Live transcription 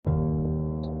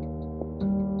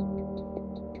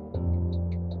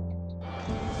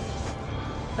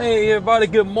Hey everybody,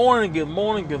 good morning, good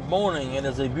morning, good morning. It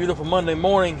is a beautiful Monday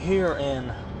morning here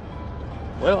in,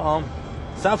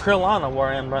 South Carolina where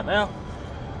I am right now.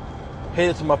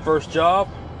 Headed to my first job.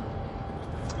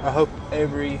 I hope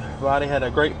everybody had a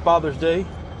great Father's Day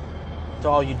to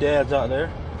all you dads out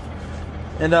there.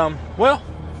 And while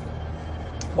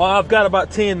I've got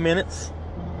about 10 minutes,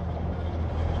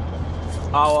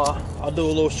 I'll do a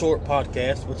little short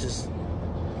podcast, which is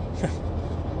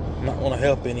not going to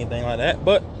help anything like that,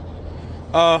 but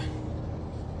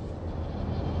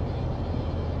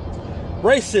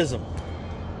racism.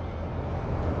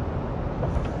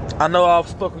 I know I've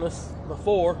spoken this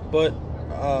before, but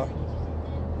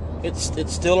it's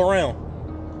still around,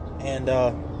 and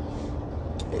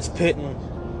it's pitting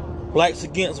blacks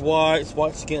against whites,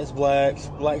 whites against blacks,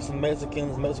 blacks and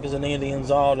Mexicans, Mexicans and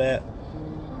Indians, all that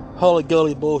holy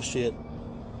gully bullshit.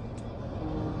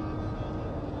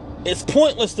 It's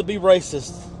pointless to be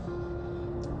racist,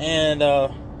 and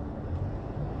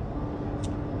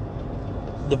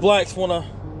the blacks want to,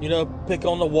 pick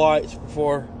on the whites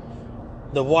for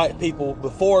the white people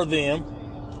before them,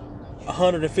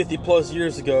 150 plus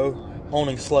years ago,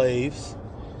 owning slaves,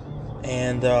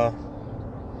 and the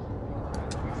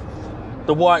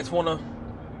whites want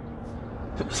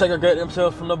to segregate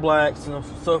themselves from the blacks and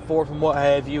so forth and what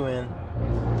have you. And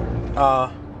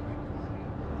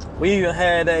we even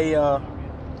had a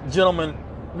gentleman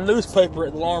in the newspaper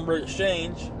at the Laurinburg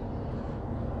Exchange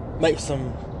make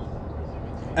some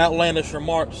outlandish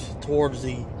remarks towards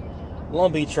the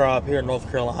Lumbee tribe here in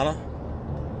North Carolina,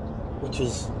 which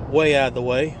is way out of the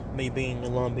way, me being a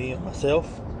Lumbee myself.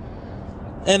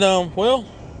 And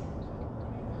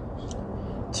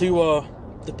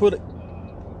to put it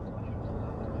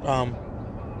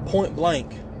point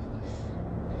blank,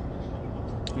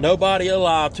 nobody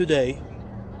alive today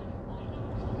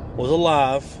was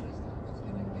alive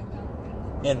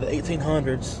in the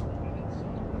 1800s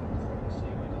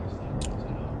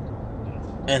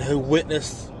and who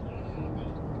witnessed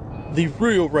the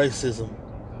real racism.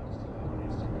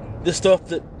 This stuff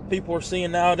that people are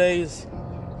seeing nowadays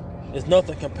is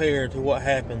nothing compared to what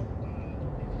happened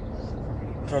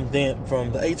from the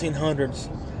 1800s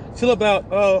till about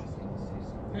the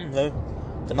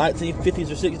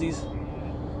 1950s or 60s.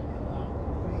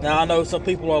 Now I know some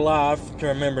people are alive can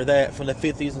remember that from the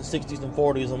 50s and 60s and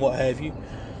 40s and what have you.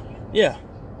 Yeah,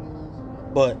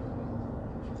 but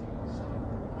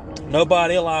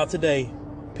nobody alive today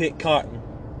picked cotton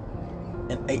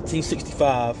in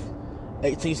 1865,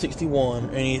 1861,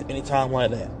 or any time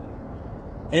like that.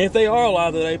 And if they are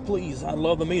alive today, please, I'd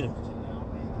love to meet them.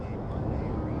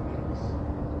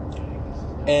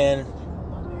 And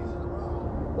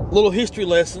a little history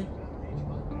lesson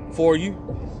for you.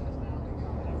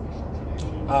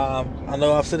 I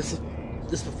know I've said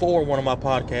this before in one of my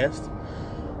podcasts,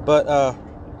 but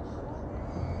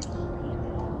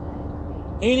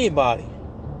anybody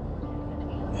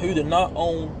who did not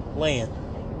own land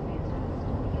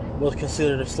was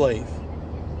considered a slave,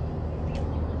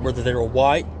 whether they were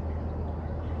white,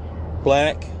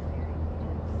 black,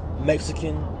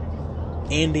 Mexican,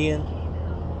 Indian,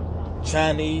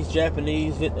 Chinese,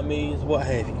 Japanese, Vietnamese, what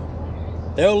have you.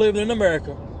 They all lived in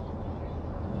America.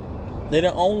 They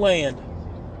didn't own land.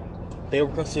 They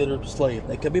were considered slaves.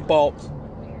 They could be bought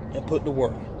and put to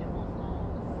work.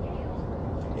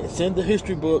 It's in the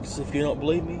history books. If you don't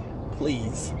believe me,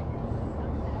 please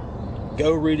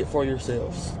go read it for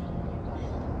yourselves.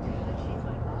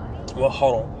 Well,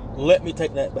 hold on. Let me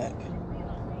take that back.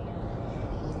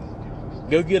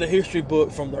 Go get a history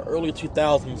book from the early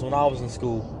 2000s when I was in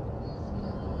school,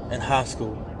 in high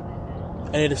school,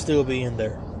 and it'll still be in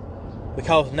there.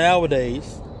 Because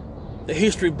nowadays, the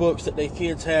history books that the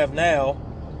kids have now,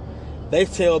 they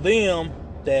tell them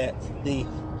that the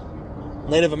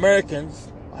Native Americans,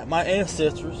 like my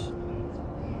ancestors,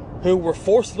 who were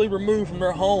forcibly removed from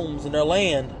their homes and their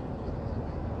land,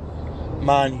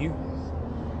 mind you,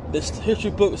 this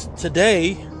history books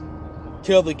today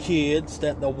tell the kids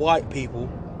that the white people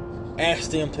asked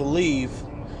them to leave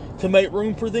to make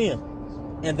room for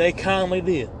them, and they kindly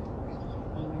did.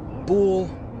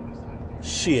 Bullshit.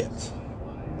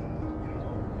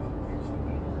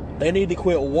 They need to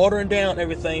quit watering down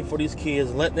everything for these kids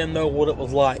and let them know what it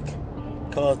was like,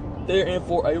 because they're in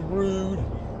for a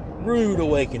rude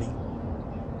awakening.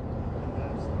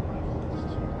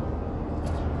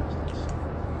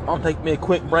 I'll take me a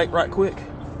quick break right quick,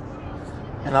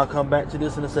 and I'll come back to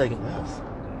this in a second, guys.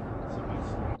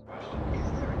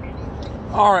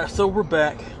 Alright, so we're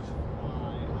back.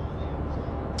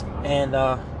 And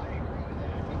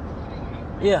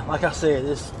yeah, like I said,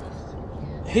 this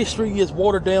history is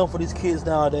watered down for these kids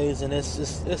nowadays, and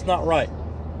it's not right.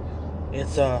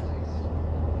 It's I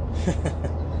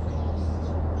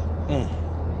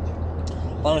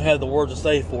don't have the words to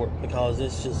say for it because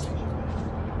it's just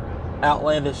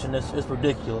outlandish and it's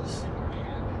ridiculous.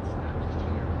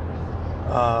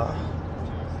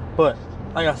 But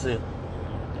like I said,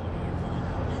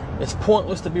 it's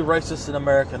pointless to be racist in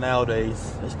America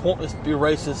nowadays. It's pointless to be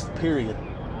racist, period.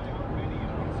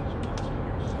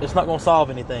 It's not going to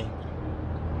solve anything.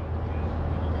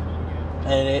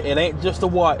 And it ain't just the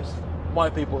white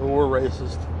people who are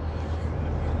racist.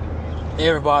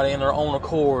 Everybody in their own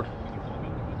accord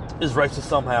is racist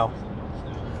somehow.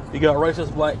 You got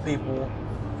racist black people,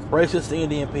 racist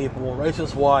Indian people,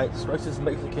 racist whites, racist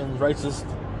Mexicans, racist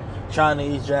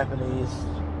Chinese, Japanese.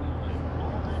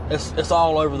 It's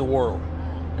all over the world.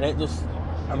 It ain't just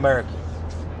America.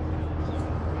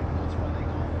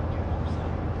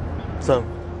 So,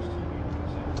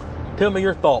 tell me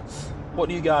your thoughts. What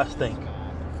do you guys think?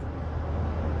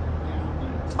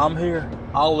 I'm here.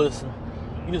 I'll listen.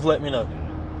 You just let me know.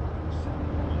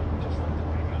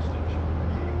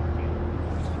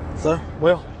 So,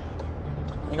 well,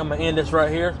 I think I'm going to end this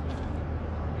right here.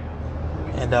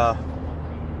 And,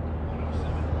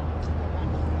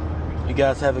 you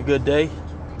guys have a good day.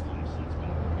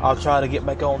 I'll try to get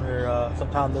back on here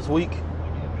sometime this week.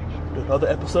 Do another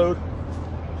episode.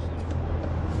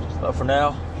 But for now,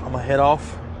 I'm going to head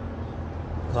off.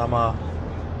 Because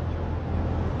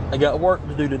I got work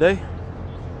to do today.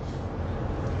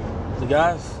 So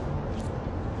guys,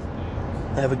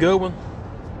 have a good one.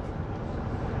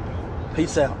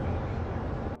 Peace out.